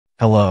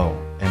Hello,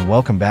 and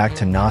welcome back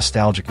to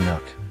Nostalgic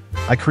Nook.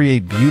 I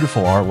create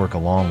beautiful artwork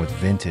along with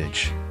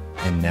vintage,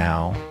 and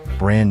now,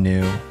 brand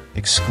new,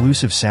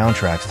 exclusive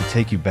soundtracks to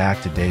take you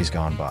back to days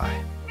gone by.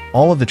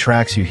 All of the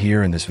tracks you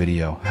hear in this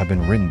video have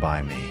been written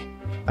by me.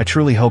 I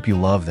truly hope you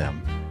love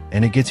them,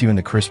 and it gets you in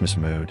the Christmas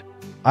mood.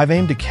 I've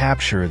aimed to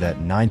capture that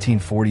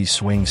 1940s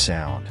swing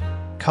sound,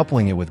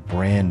 coupling it with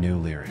brand new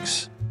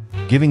lyrics,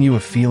 giving you a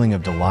feeling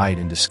of delight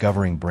in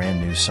discovering brand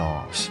new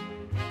songs.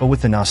 But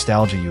with the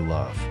nostalgia you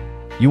love,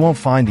 you won't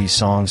find these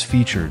songs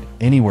featured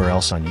anywhere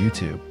else on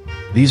YouTube.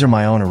 These are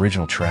my own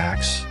original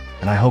tracks,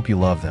 and I hope you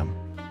love them.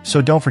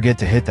 So don't forget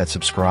to hit that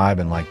subscribe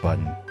and like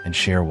button and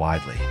share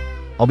widely.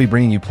 I'll be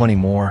bringing you plenty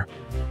more,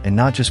 and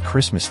not just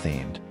Christmas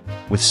themed.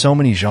 With so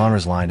many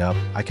genres lined up,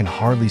 I can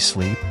hardly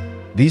sleep.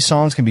 These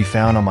songs can be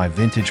found on my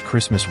Vintage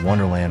Christmas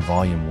Wonderland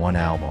Volume 1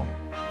 album,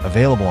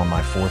 available on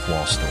my Fourth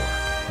Wall store.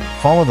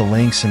 Follow the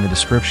links in the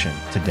description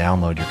to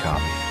download your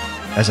copy.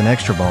 As an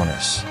extra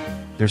bonus,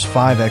 there's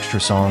 5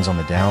 extra songs on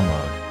the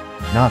download,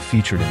 not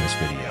featured in this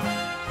video.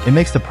 It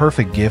makes the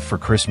perfect gift for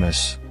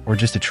Christmas or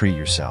just to treat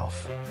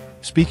yourself.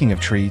 Speaking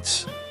of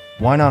treats,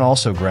 why not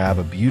also grab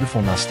a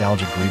beautiful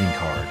nostalgic greeting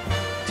card,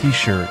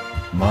 t-shirt,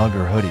 mug,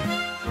 or hoodie?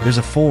 There's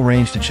a full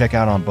range to check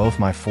out on both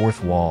my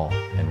Fourth Wall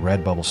and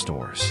Redbubble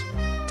stores.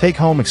 Take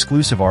home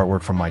exclusive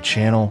artwork from my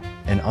channel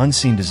and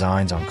unseen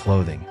designs on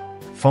clothing,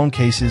 phone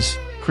cases,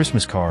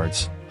 Christmas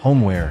cards,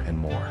 homeware, and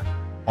more.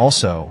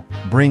 Also,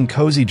 bring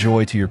cozy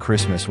joy to your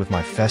Christmas with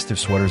my festive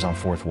sweaters on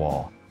Fourth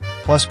Wall.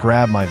 Plus,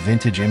 grab my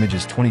Vintage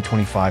Images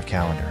 2025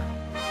 calendar.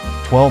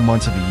 12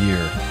 months of the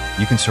year,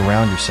 you can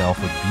surround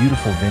yourself with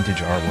beautiful vintage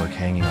artwork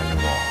hanging on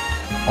your wall.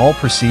 All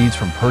proceeds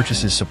from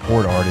purchases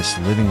support artists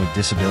living with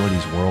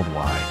disabilities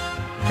worldwide.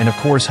 And of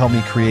course, help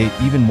me create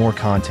even more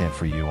content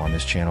for you on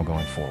this channel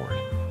going forward.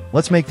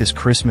 Let's make this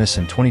Christmas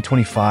and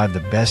 2025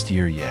 the best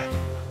year yet.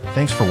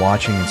 Thanks for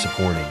watching and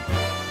supporting.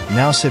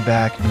 Now sit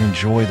back and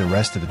enjoy the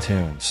rest of the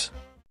tunes.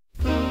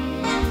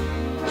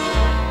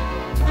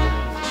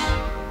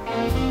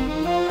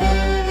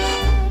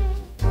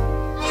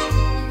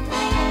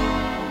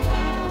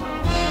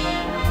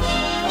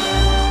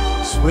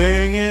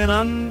 Swinging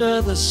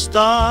under the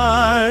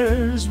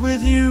stars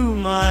with you,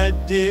 my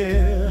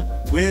dear,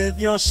 with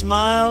your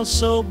smile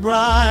so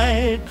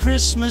bright,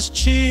 Christmas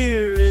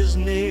cheer is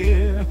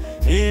near.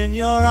 In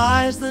your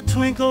eyes the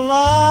twinkle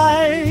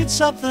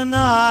lights up the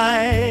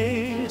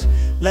night.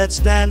 Let's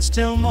dance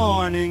till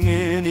morning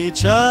in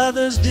each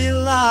other's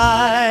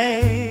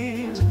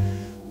delight.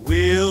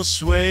 We'll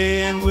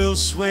sway and we'll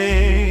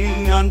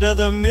swing under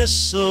the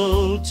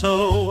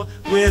mistletoe.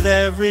 With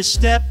every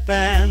step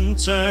and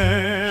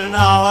turn,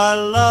 our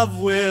love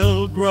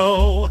will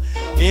grow.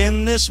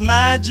 In this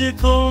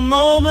magical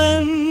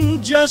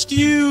moment, just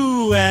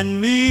you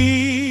and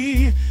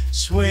me,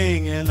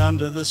 swinging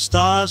under the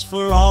stars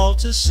for all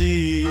to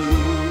see.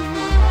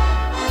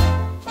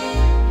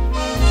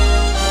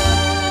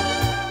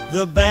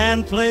 The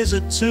band plays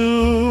a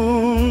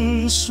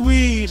tune,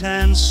 sweet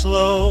and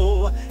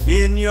slow.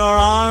 In your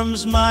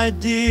arms, my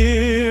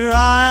dear,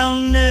 I'll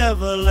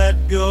never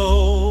let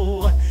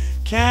go.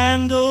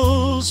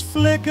 Candles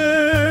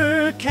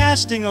flicker,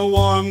 casting a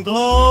warm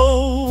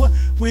glow.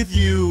 With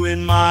you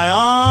in my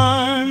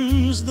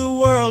arms, the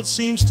world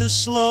seems to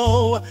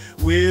slow.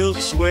 We'll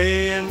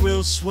sway and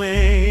we'll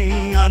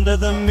swing under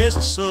the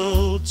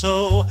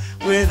mistletoe.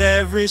 With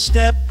every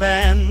step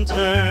and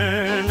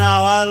turn,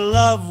 our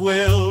love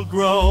will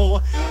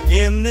grow.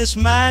 In this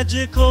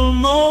magical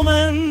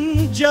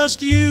moment,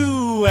 just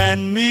you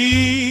and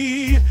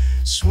me,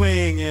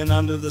 swinging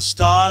under the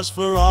stars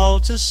for all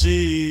to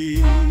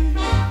see.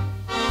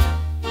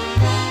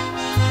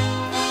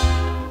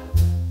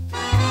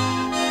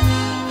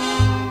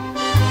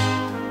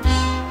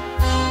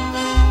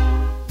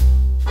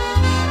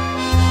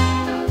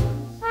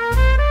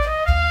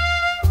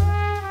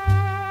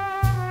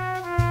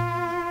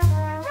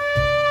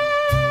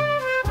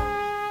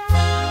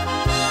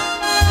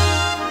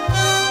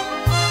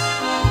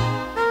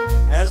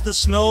 As the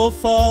snow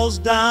falls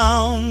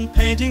down,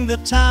 painting the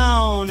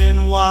town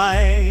in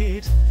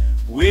white,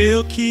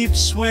 we'll keep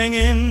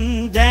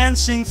swinging,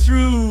 dancing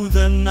through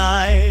the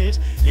night.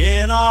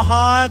 In our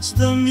hearts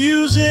the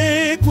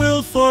music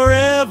will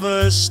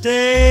forever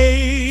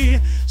stay,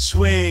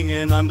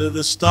 swinging under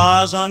the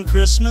stars on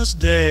Christmas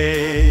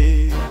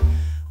Day.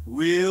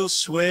 We'll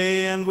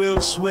sway and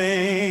we'll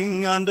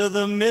swing under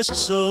the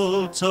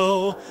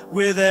mistletoe.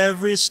 With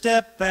every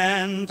step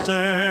and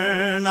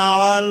turn,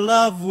 our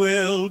love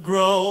will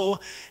grow.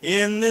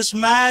 In this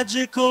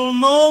magical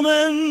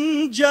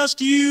moment,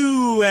 just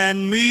you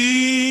and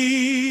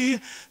me,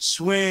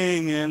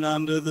 swinging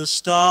under the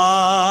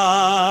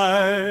stars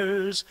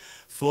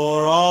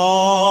for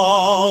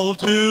all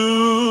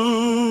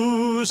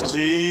to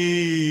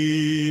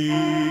see.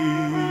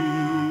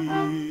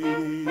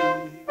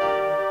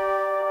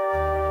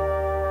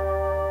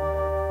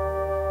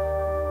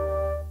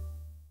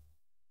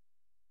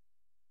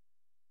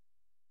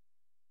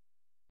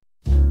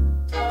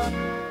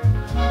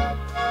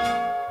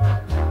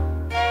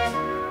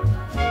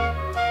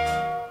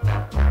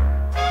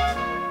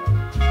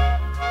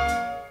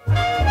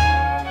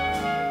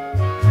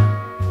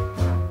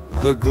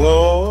 The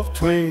glow of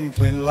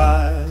twinkling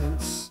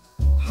lights,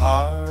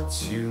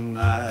 hearts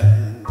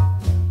unite.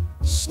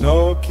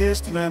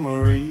 Snow-kissed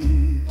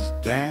memories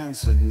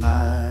dance at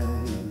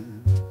night.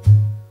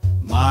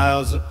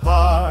 Miles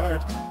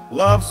apart,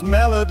 love's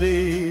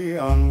melody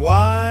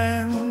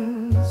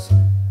unwinds.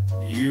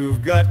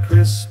 You've got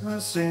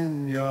Christmas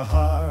in your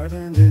heart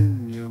and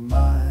in your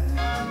mind.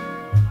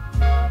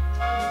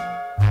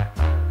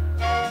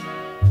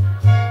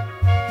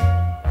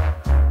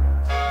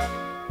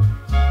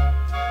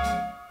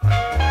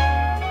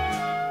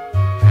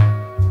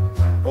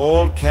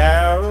 Old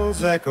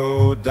carols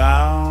echo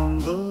down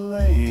the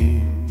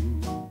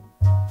lane.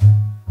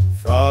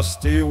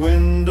 Frosty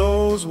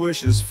windows,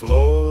 wishes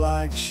flow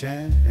like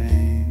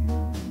champagne.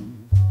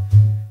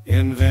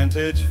 In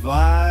vintage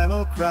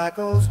vinyl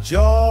crackles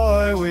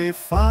joy we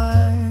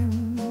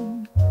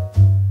find.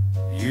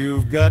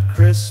 You've got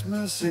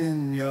Christmas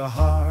in your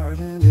heart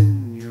and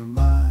in your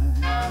mind.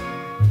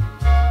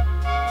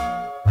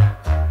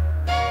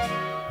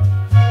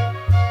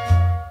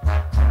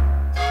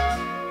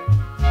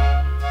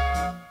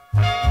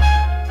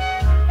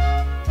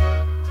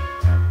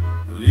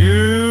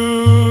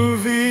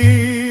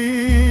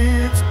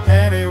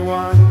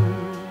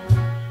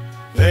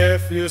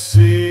 If you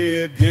see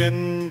it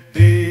getting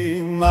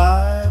be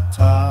my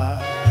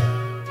time.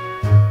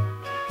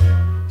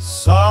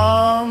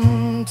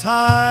 Sometimes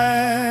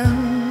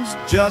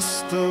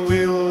just a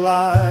wee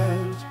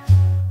light,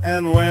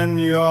 and when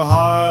your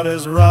heart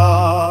is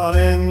wrought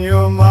in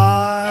your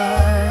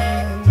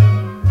mind,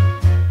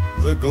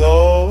 the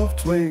glow of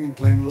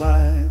twinkling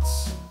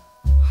lights,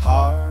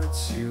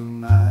 hearts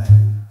unite.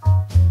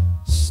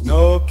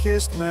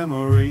 Snow-kissed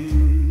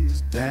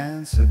memories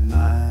dance at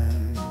night.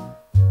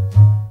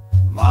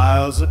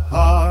 Miles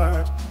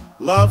apart,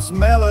 love's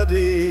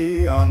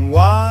melody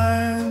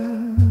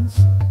unwinds.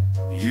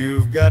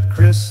 You've got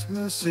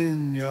Christmas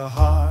in your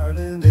heart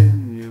and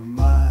in your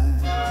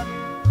mind.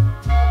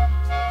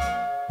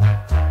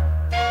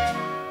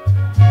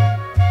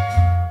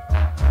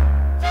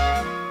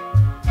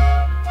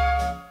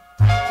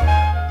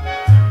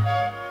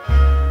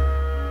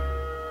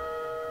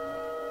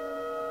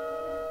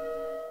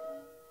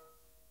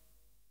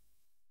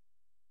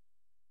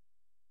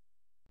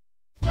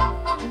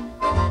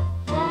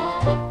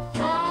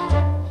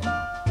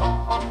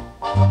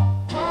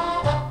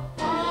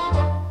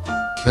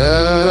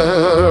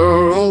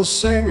 Carol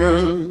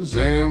singers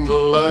in the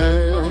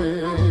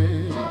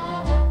lane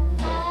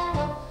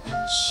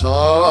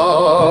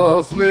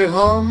softly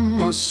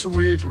hum a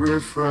sweet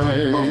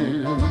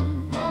refrain.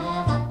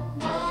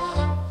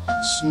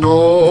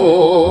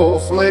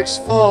 Snowflakes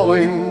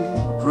falling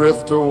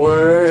drift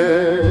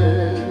away,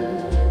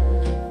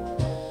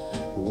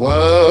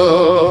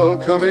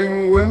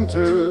 welcoming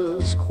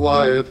winter's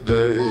quiet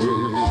day.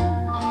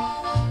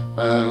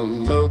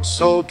 And Nook,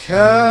 so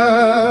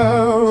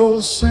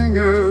carol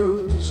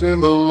singers in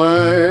the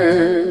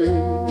lane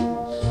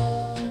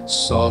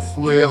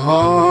softly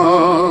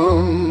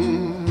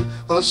hum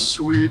a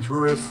sweet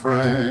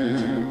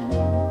refrain.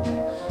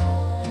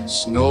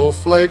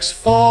 Snowflakes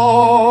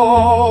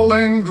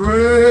falling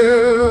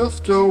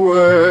drift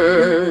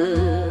away,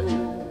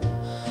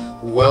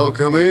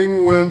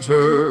 welcoming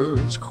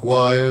winter's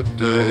quiet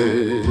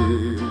day.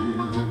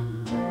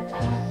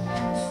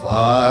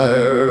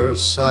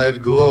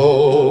 Fireside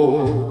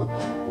glow,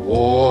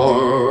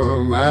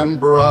 warm and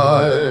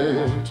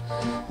bright,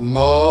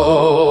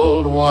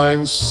 mulled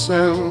wine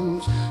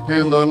scent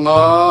in the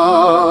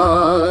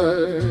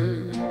night.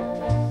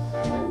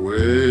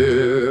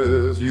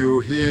 With you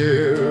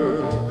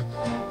here,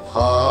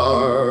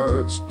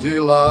 heart's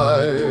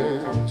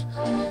delight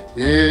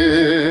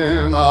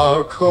in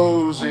our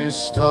cozy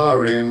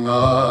starry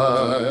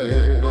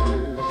night.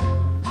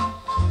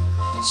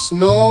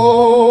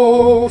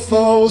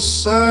 Snowfall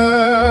serenade,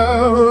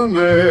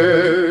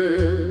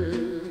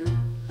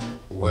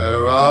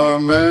 where our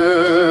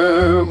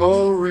memories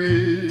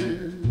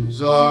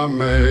are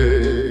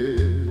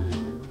made.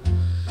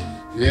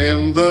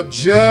 In the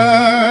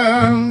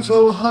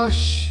gentle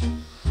hush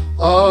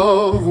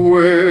of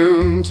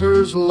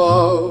winter's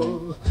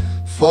love,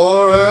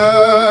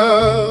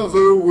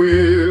 forever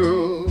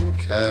we'll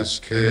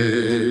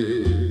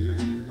cascade.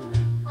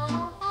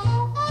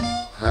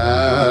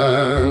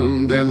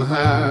 Hand in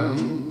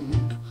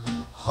hand,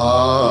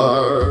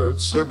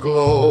 hearts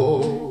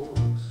aglow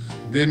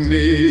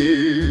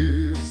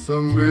beneath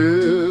the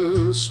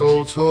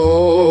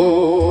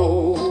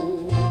mistletoe.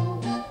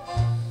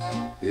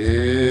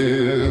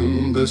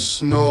 In the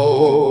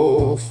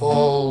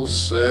snowfall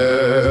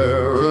serenade,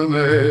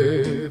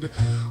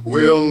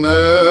 we'll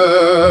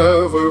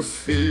never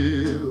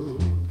feel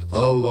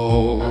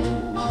alone.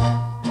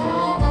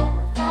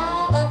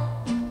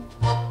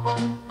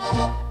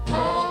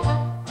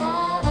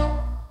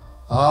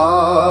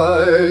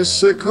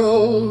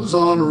 Icicles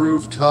on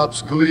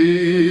rooftops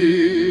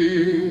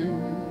gleam,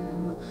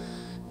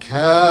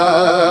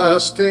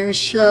 casting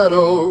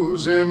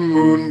shadows in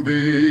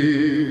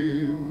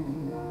moonbeam.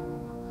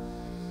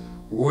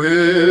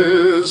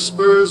 With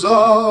whispers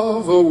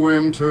of a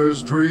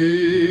winter's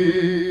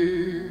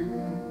dream.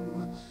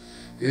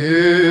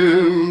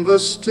 In the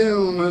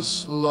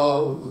stillness,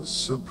 love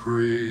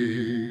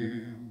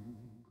supreme.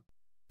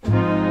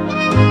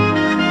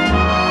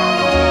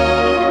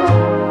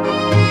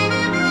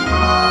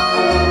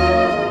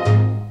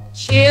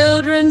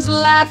 Children's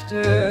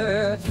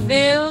laughter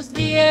fills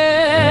the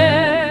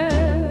air,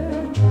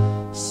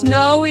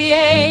 snowy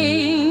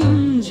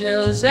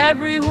angels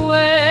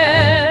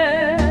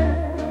everywhere,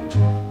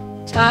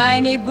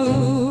 tiny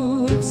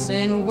boots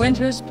in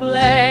winter's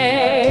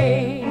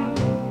play.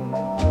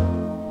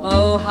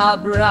 Oh, how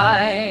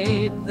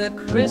bright the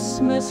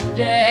Christmas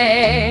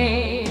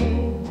day,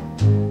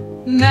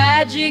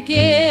 magic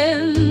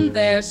in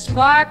their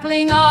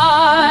sparkling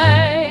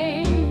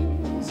eyes,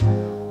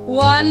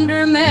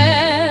 wonderment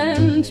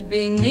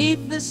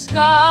beneath the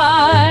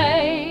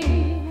skies.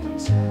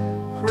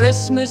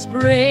 Christmas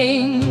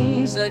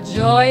brings a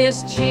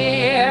joyous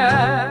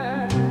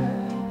cheer,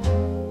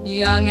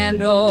 young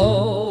and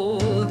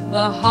old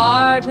the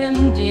heart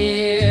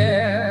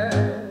endears.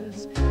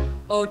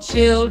 Oh,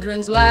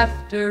 children's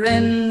laughter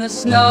in the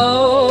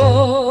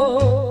snow,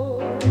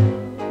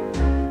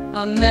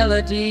 a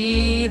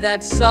melody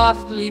that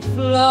softly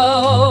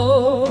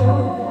flows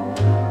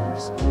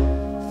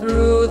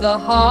through the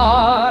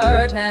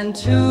heart and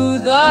to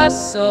the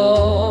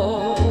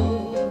soul.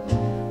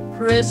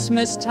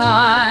 Christmas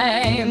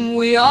time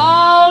we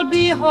all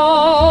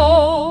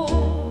behold,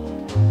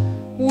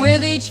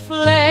 with each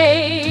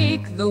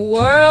flake the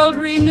world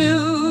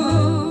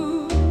renews,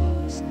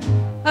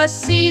 a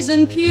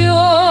season pure,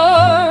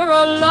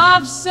 a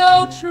love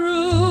so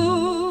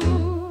true.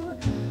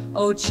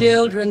 Oh,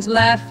 children's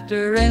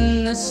laughter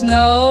in the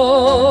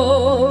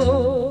snow,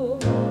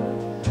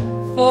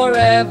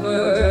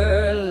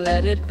 forever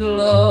let it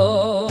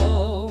glow.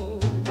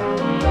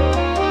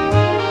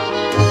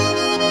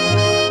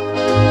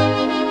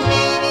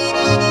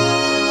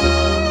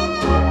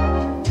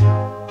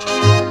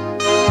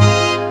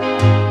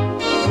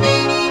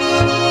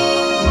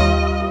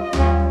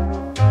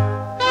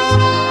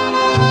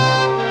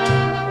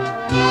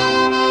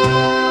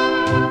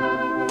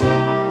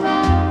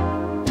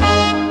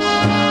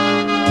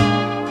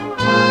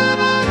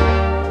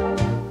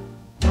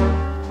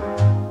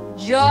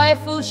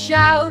 Joyful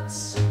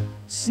shouts,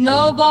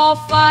 snowball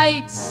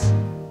fights,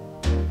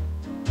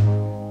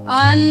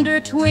 under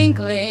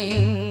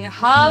twinkling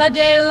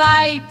holiday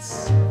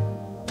lights,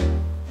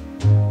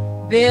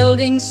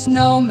 building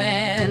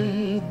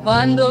snowmen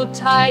bundled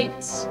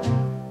tight,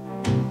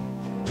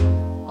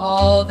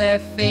 all their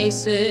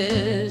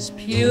faces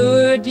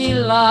pure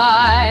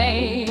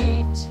delight,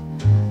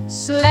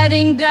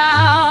 sledding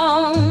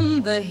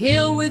down the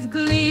hill with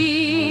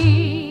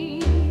glee.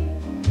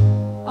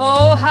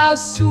 Oh, how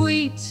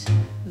sweet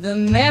the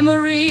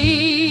memories,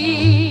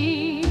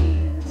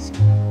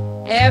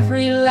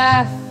 every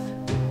laugh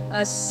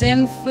a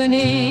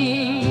symphony,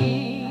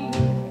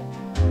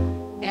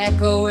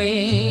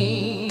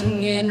 echoing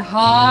in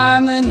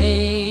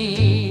harmony.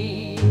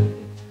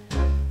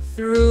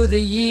 Through the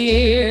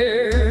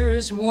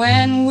years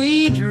when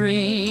we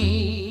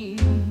dream,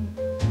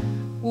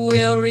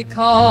 we'll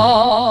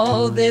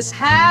recall this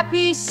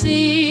happy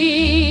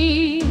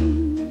scene.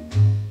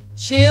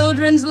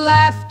 Children's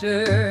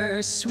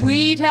laughter,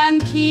 sweet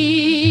and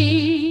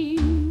keen,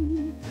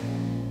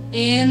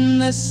 in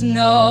the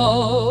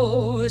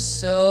snow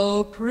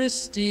so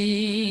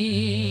pristine.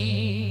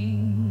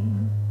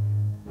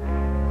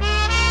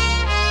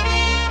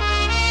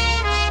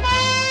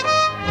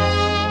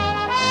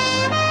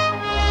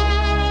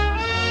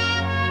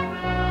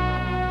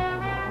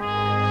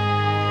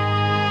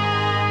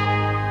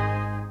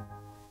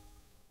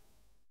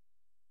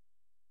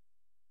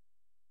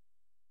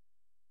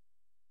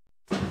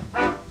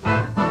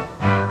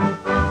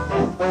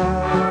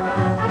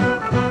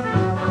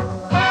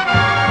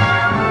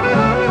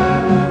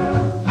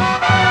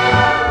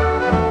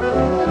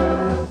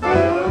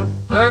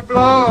 The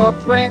glow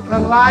of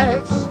twinkling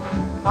lights,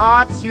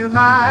 hearts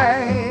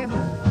unite,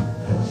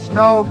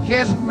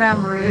 snow-kissed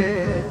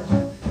memories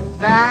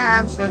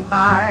dance at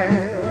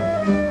night.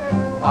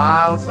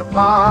 Miles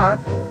apart,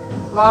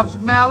 love's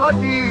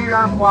melody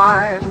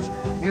unwinds.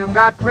 You've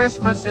got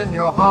Christmas in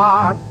your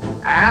heart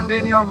and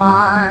in your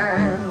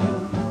mind.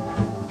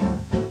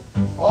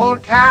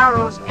 Old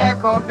carols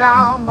echo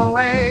down the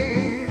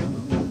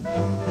lane,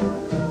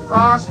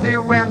 frosty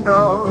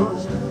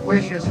windows,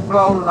 wishes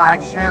flow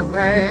like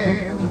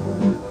champagne.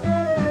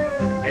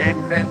 In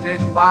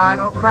vintage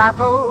vinyl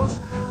crackles,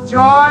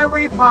 joy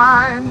we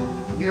find.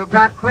 You've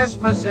got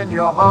Christmas in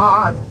your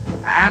heart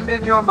and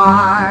in your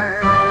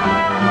mind.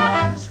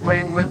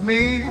 Swing with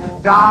me,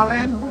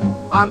 darling,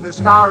 under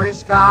starry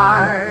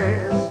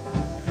skies.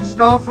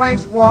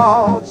 Snowflakes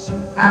waltz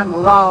and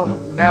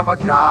love never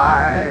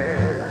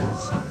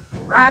dies.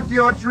 Wrap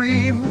your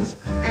dreams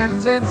in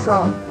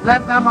tinsel,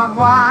 let them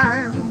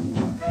unwind.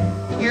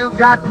 You've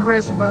got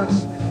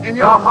Christmas in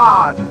your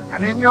heart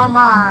and in your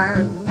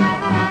mind.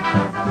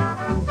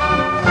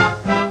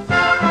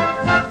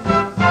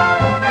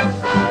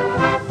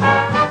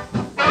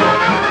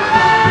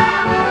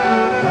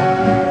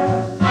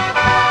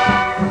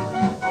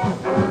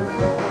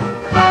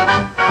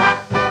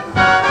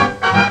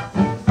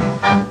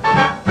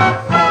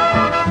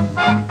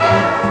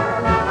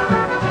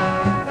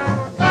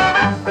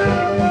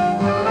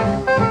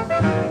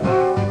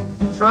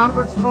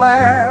 trumpets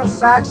flare,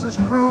 saxes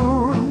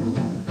croon.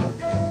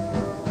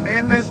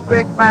 In this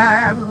big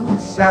band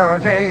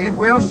serenade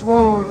we'll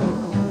swoon.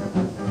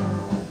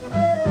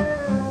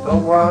 The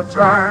world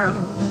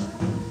turns,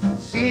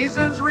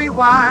 seasons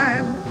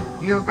rewind.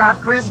 You've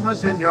got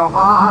Christmas in your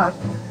heart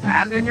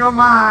and in your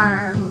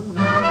mind.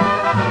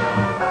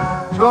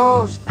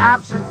 Toast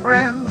absent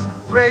friends,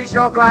 raise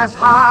your glass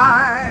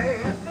high.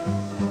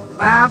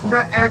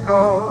 Laughter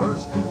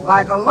echoes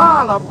like a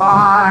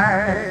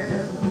lullaby.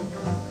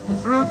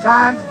 Through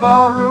time's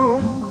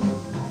ballroom,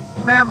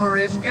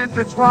 memories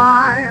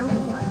intertwine.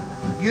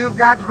 You've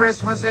got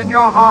Christmas in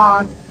your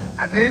heart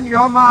and in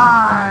your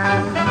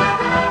mind.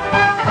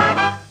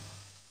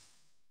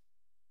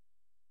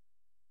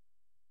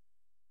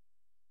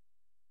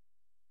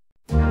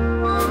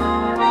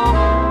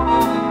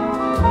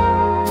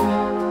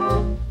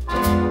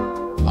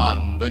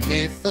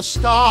 Underneath the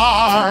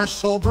stars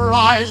so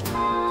bright,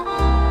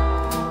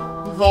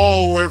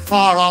 though we're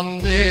far on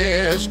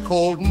this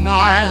cold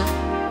night,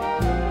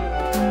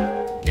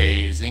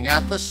 gazing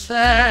at the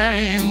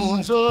same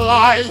moon's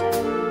light,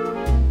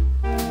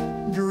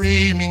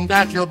 dreaming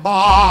that you're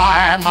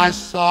by my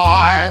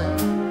side.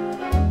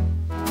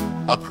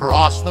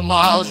 Across the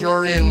miles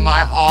you're in my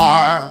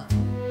heart,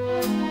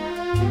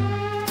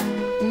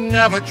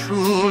 never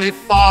truly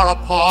far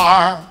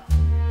apart.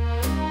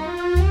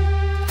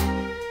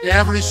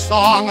 Every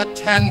song a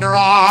tender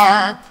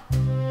art,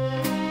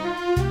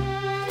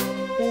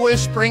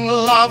 whispering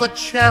love a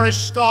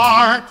cherished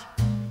start.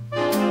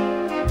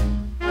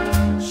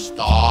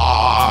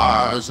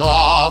 Stars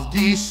of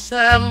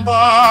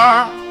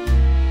December,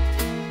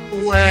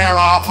 where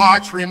our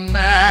hearts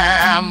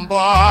remember.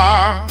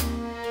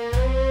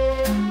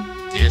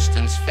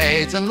 Distance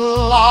fades and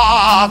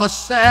love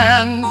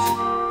ascends,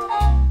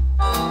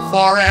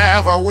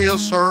 forever we'll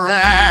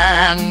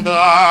surrender.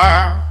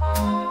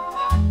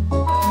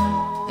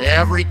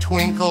 Every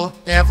twinkle,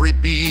 every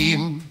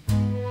beam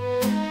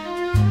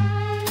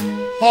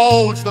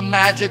holds the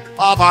magic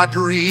of our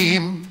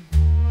dream.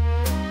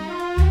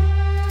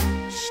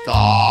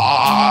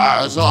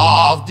 Stars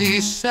of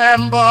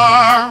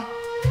December,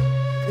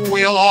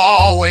 we'll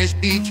always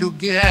be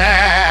together.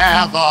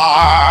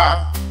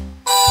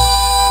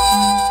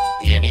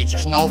 In each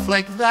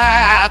snowflake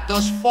that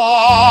does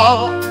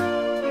fall,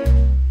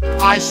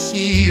 I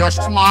see your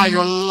smile,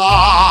 your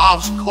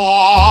love's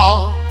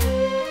call.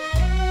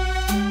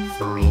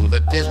 Through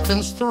the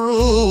distance,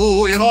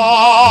 through it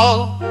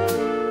all,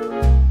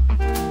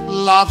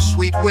 love's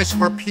sweet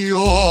whisper,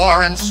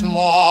 pure and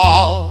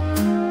small.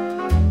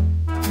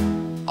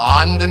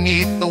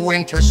 Underneath the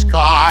winter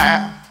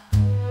sky,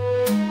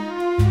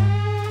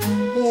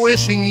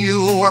 wishing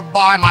you were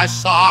by my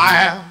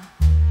side.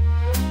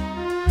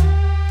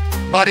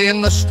 But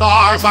in the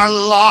stars our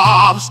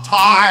love's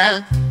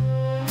tied,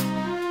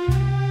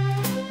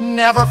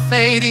 never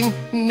fading,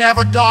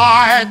 never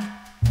died.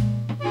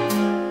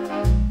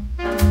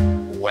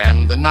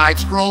 When the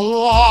nights grow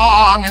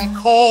long and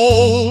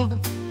cold,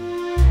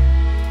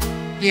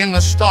 in the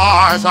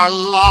stars our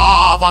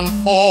love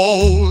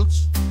unfolds.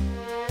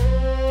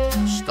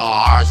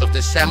 Stars of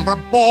December,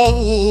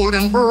 bold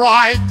and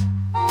bright,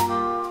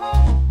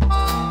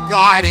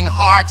 guiding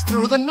hearts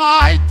through the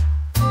night.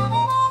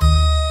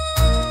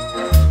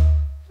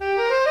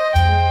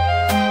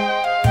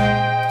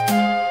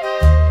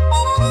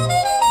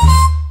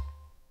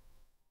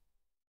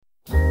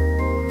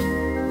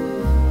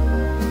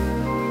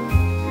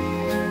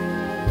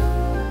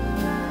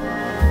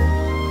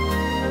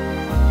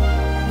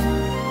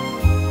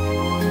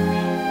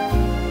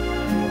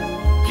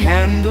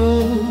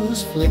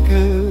 Candles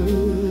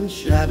flicker,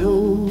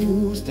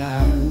 shadows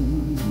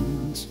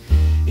dance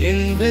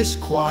in this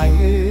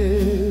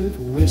quiet,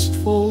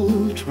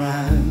 wistful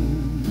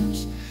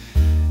trance.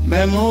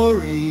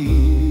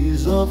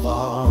 Memories of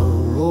our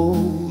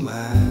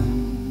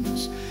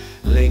romance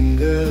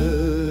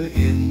linger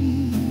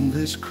in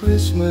this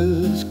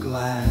Christmas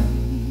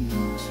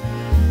glance.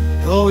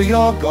 Though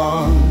you're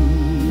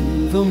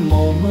gone, the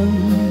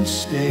moments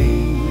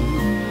stay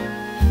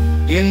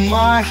in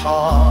my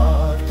heart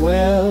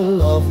where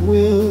love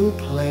will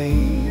play.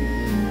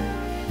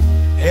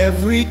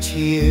 Every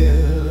tear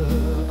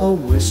a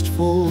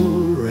wistful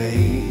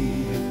ray,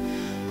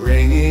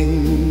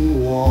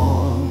 bringing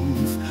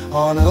warmth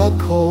on a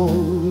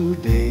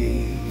cold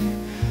day.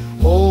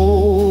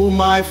 Oh,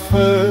 my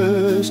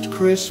first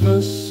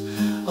Christmas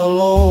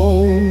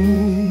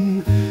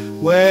alone,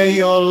 where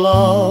your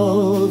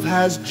love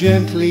has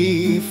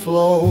gently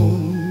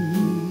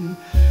flown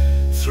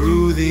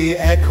through the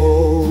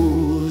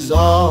echoes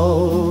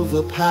of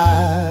the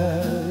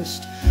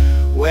past,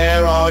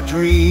 where our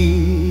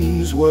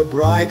dreams were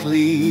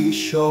brightly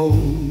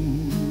shown.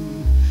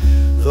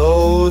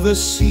 Though the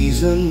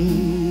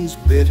season's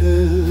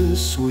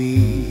bittersweet,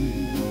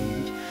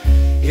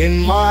 in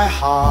my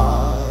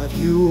heart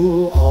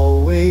you'll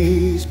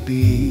always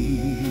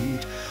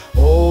beat.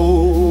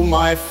 Oh,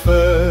 my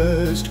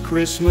first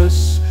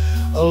Christmas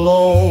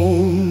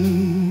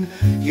alone,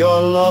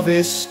 your love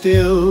is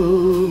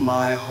still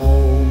my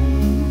home.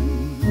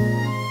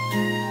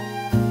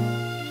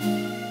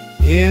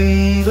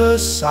 In the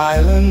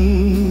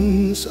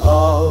silence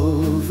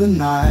of the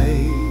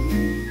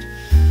night,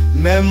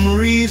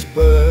 memories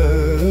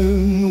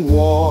burn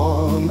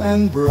warm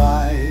and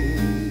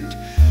bright.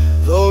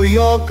 Though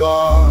you're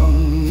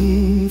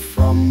gone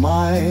from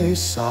my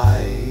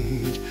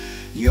side,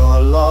 your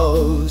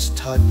love's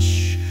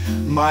touch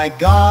my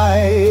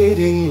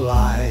guiding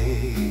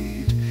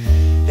light.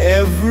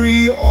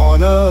 Every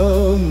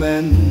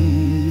ornament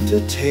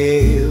a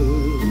tale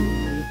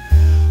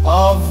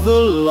of the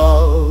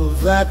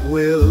love that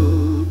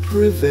will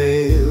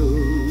prevail.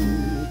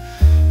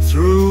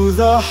 Through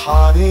the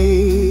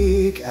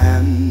heartache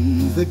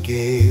and the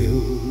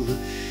gale,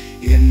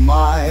 in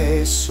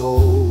my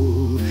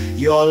soul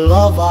your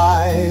love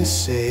I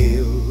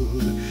sail.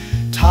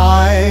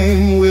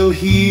 Time will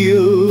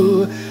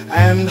heal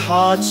and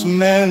hearts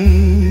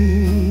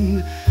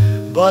mend,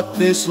 but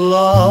this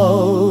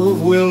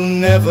love will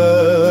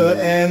never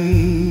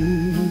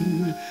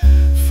end.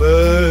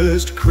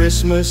 First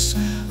Christmas,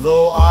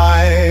 though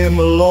I'm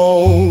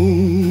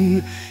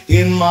alone,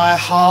 in my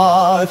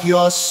heart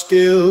you're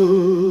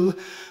still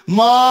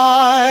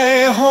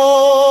my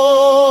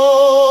home.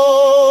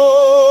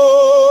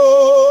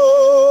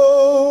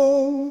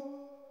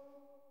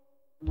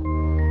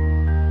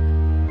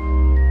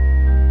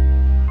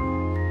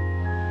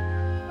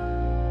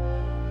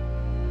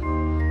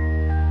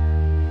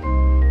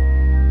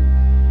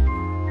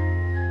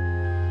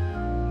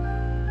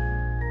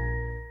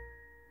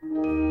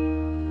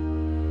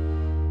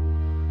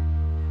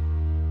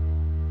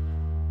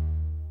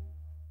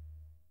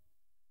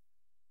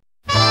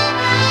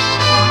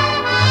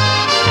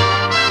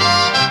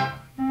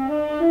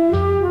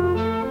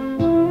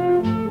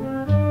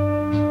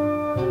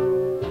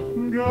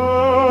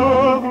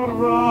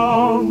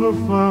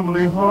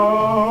 Family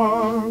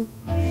heart,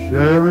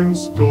 sharing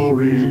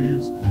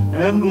stories,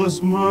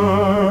 endless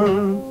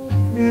mirth.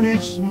 In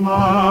each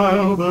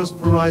smile there's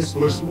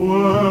priceless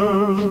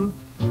worth,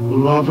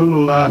 love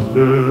and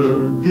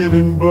laughter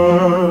giving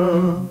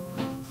birth.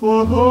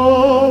 For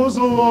those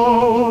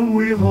alone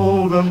we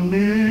hold them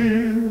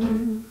near,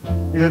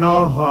 in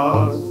our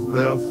hearts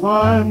they'll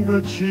find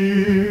good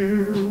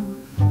cheer.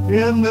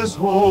 In this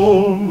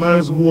home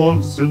there's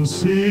warmth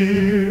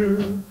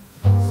sincere,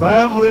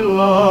 family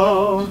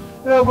love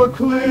ever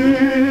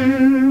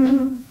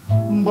clear.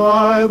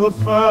 By the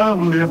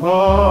family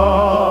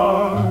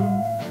heart,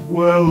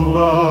 where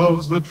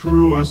love's the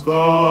truest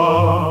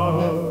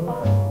art,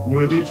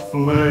 with each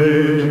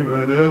flame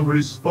and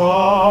every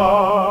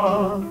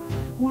spark,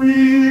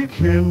 we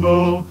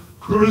kindle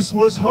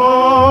Christmas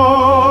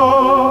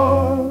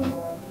heart.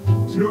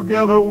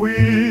 Together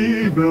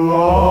we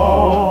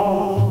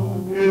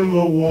belong in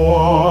the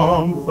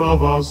warmth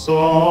of our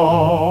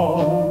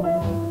song.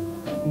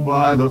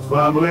 By the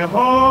family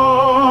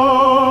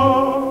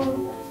heart,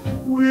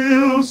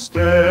 we'll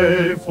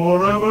stay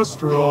forever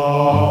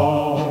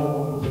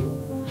strong.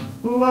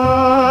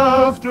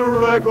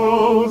 Laughter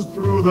echoes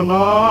through the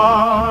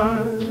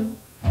night.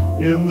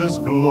 In this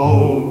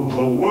glow,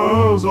 the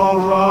world's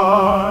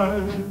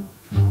alright.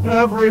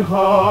 Every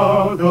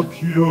heart a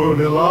pure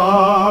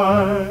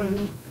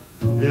delight.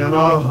 In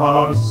our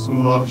hearts,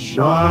 love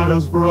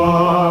shines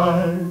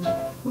bright.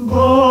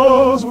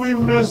 Those we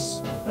miss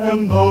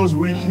and those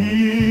we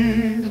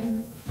keep,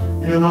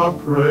 in our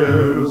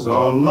prayers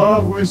our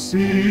love we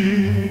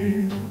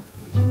see.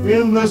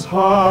 In this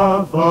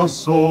heart our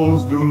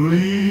souls do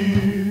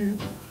lead,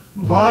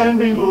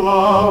 binding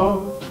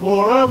love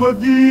forever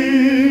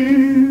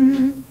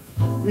deep.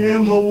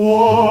 In the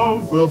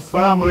warmth of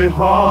family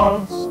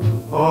hearts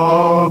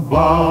are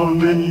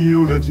bound in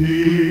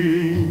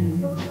unity.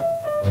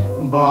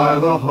 By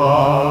the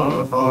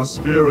hearth our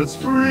spirits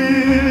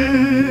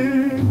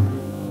free,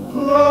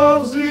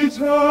 love's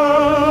eternal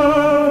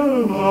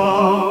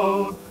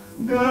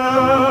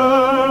guarantee.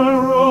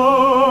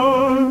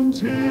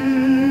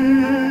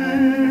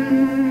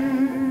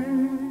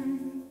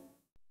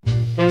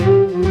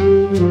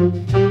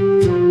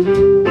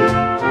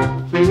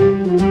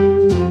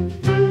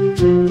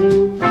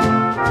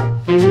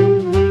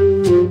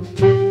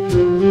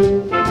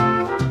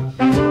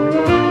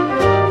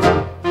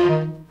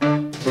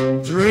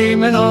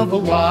 Dreaming of a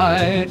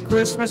white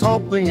Christmas,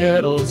 hoping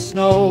it'll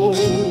snow.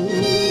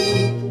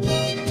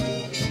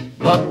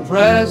 But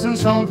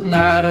presents don't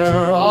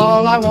matter,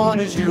 all I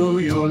want is you,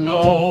 you'll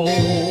know.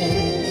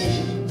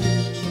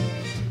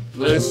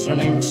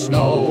 Glistening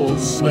snow,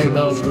 sleigh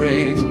bells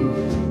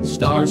ring,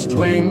 stars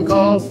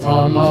twinkle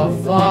from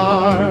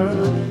afar.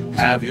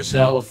 Have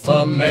yourself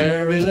a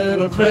merry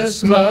little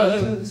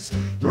Christmas,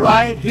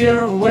 right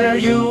here where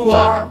you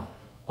are.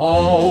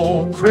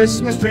 Oh,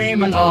 Christmas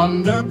dreaming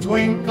under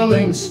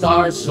twinkling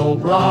stars so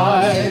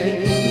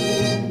bright.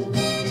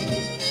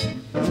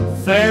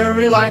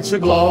 Fairy lights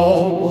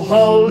aglow,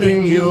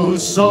 holding you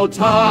so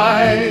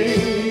tight.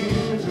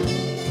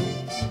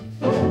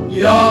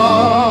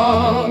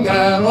 Young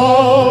and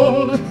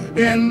old,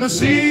 in the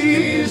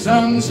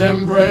season's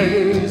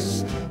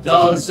embrace.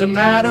 Doesn't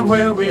matter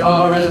where we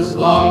are as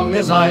long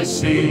as I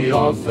see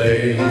your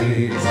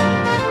face.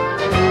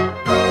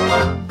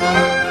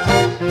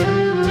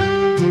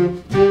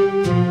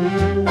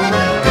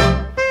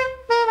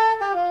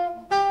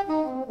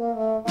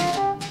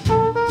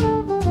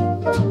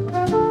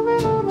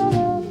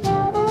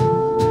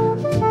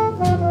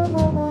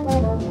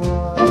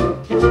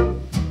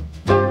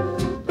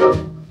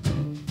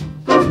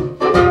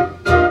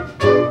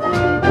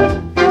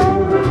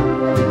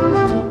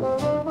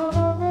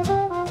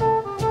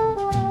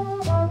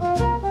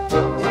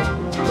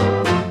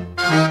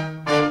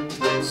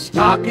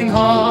 stocking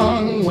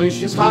hung,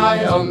 wishes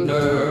high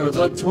under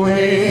the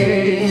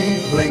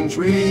twinkling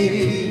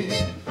tree.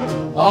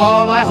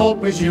 All I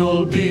hope is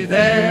you'll be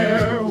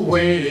there,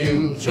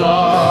 waiting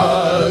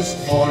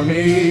just for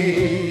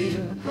me.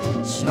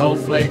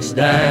 Snowflakes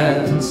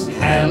dance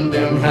hand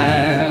in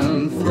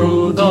hand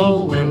through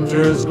the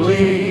winter's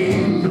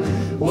gleam.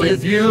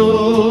 With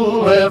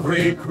you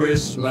every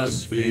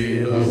Christmas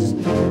feels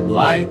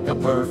like a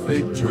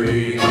perfect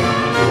dream.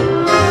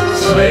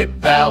 Sleigh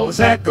bells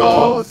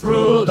echo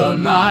through the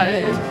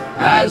night.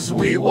 As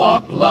we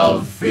walk,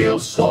 love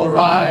feels so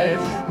right.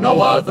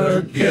 No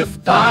other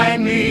gift I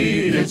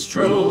need, it's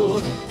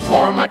true,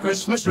 for my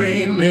Christmas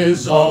dream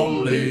is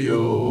only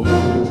you.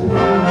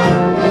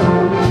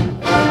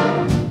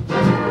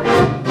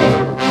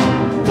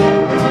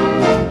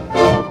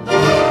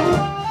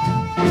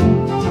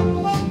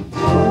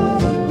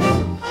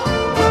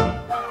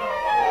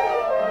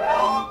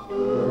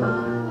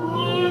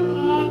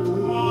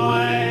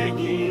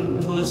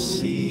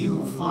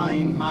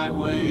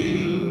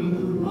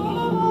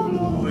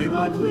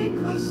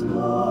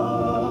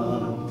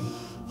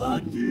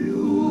 But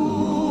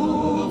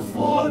you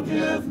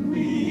forgive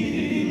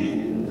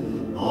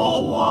me,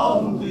 oh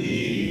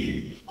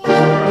Oldies.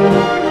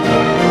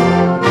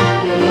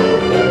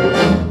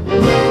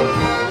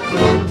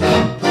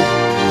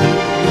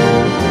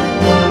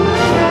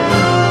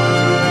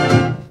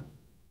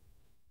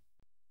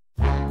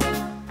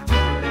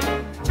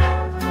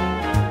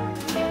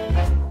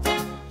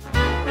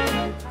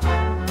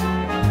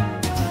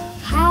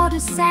 How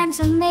does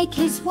Santa make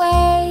his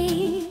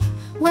way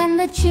when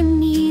the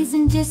chimney's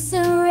in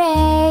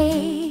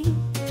disarray?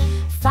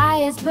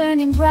 Fire's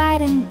burning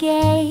bright and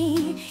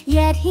gay,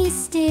 yet he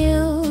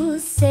still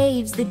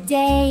saves the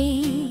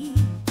day.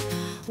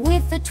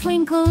 With a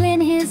twinkle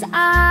in his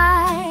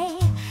eye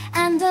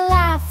and a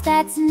laugh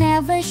that's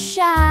never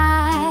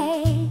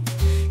shy,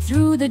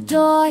 through the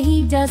door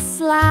he does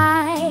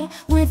slide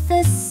with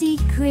a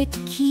secret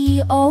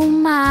key, oh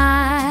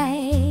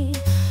my.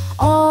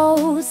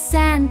 Oh,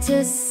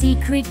 Santa's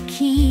secret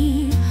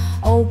key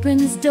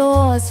opens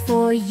doors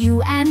for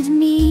you and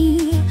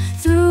me.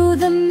 Through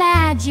the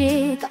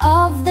magic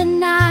of the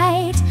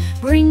night,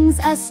 brings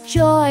us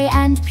joy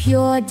and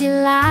pure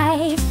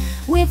delight.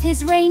 With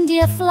his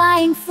reindeer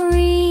flying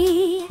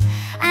free,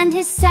 and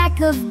his sack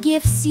of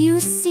gifts you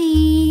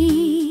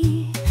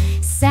see.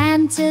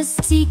 Santa's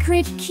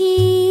secret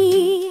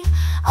key,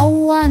 a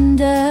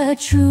wonder,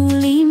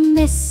 truly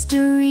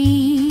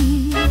mystery.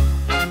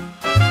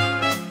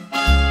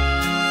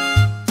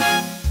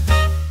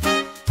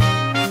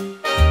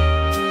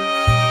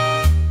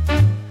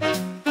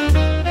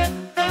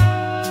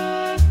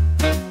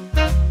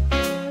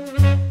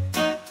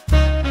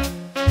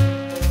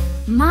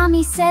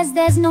 Mommy says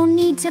there's no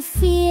need to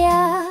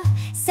fear.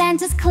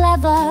 Santa's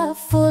clever,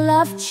 full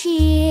of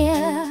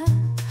cheer.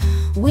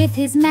 With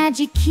his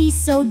magic key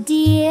so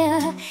dear,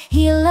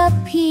 he'll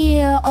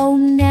appear, oh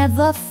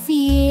never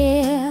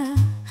fear.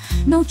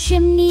 No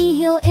chimney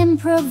he'll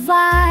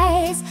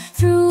improvise,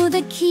 through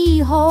the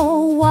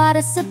keyhole, what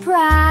a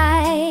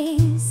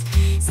surprise.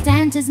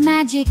 Santa's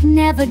magic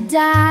never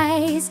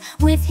dies,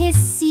 with his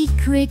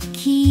secret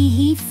key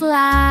he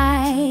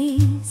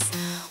flies.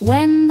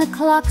 When the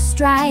clock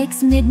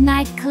strikes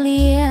midnight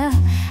clear,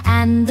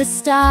 and the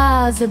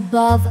stars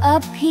above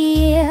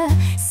appear,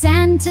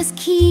 Santa's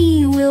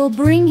key will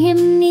bring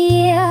him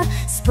near,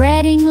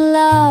 spreading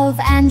love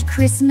and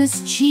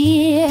Christmas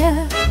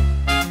cheer.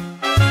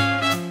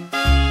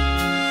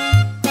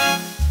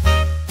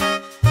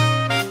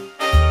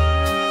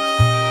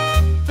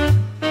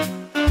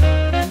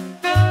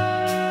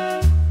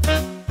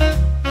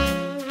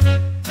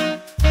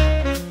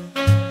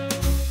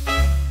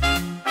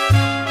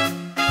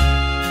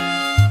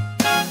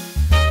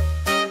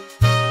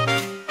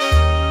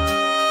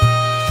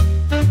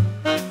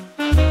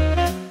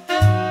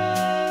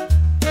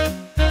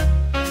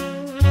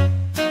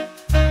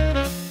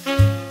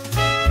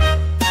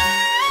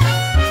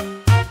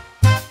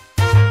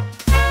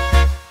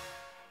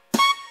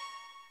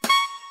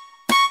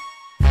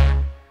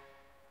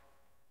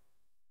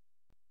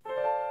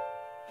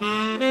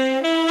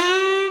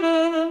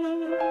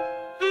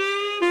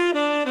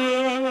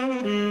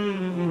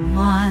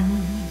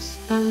 Once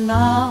the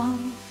love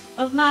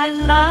of my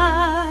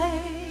life,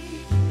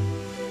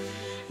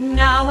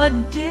 now a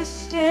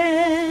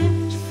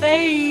distant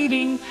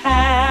fading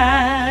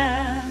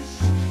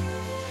past.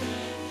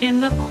 In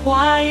the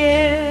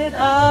quiet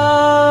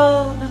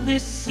of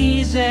this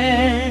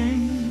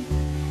season,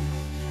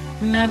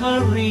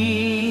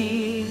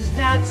 memories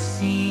that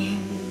seem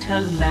to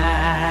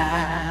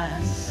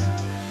last.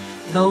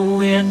 Though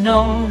we're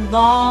no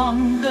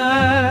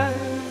longer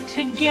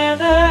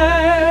together,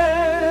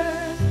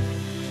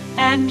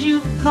 and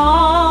you've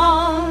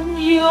gone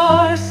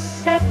your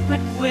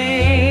separate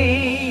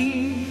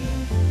way,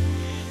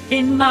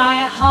 in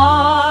my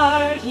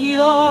heart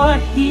you're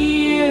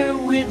here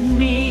with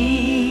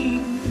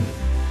me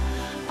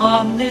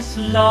on this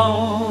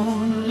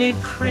lonely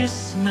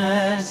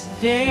Christmas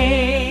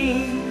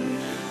day.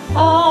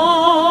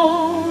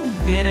 Oh,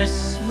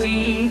 bittersweet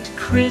bittersweet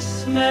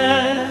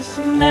Christmas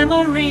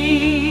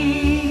memories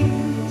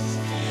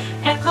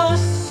echo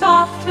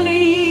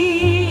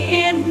softly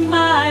in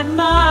my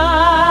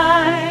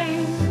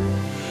mind,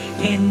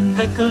 in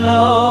the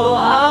glow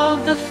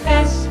of the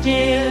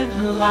festive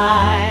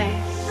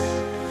lights,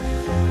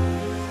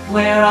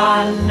 where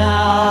our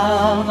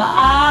love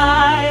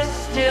I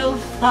still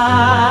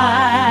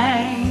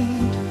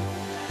find.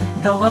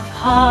 Though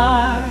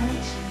apart,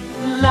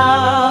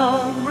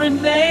 love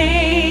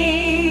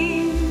remains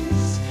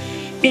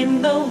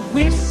in the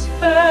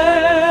whisper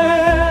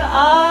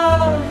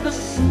of the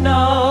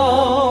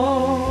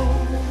snow.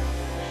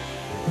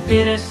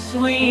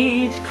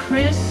 Bittersweet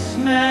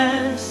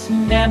Christmas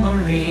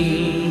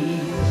memories,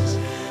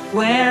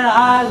 where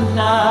our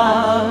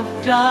love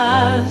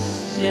does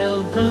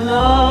still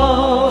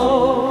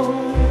glow.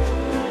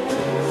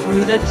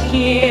 Through the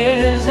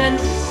tears and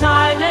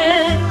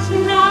silent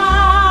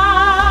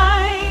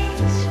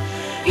night,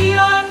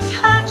 your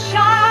touch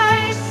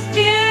I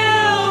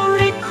still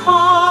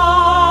recall.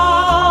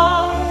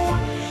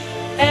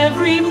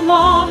 Every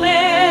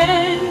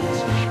moment,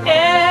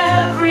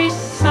 every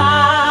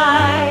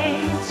sight,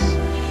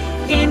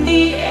 in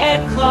the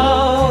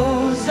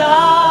echoes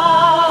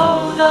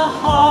of the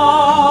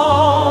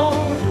hall.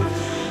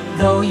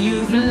 Though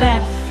you've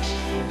left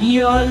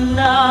your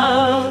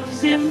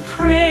love's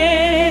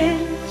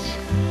imprint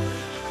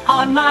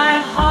on my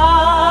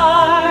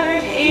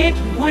heart, it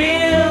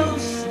will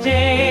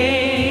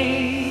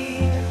stay.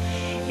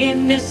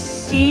 In this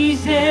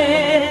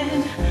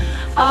season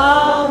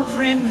of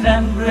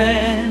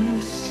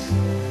remembrance,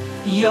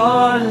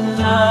 your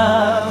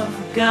love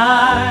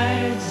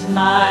guides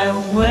my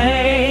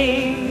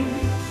way.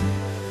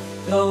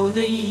 Though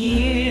the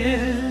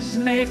years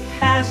may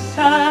pass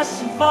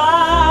us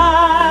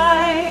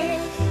by,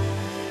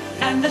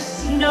 and the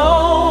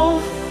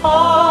snow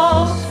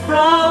falls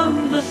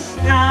from the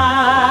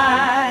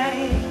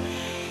sky,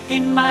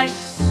 in my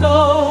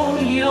soul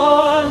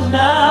your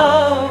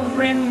love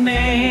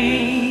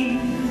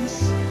remains,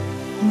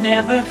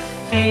 never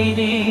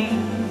fading,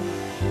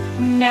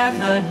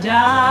 never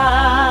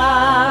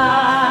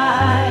die.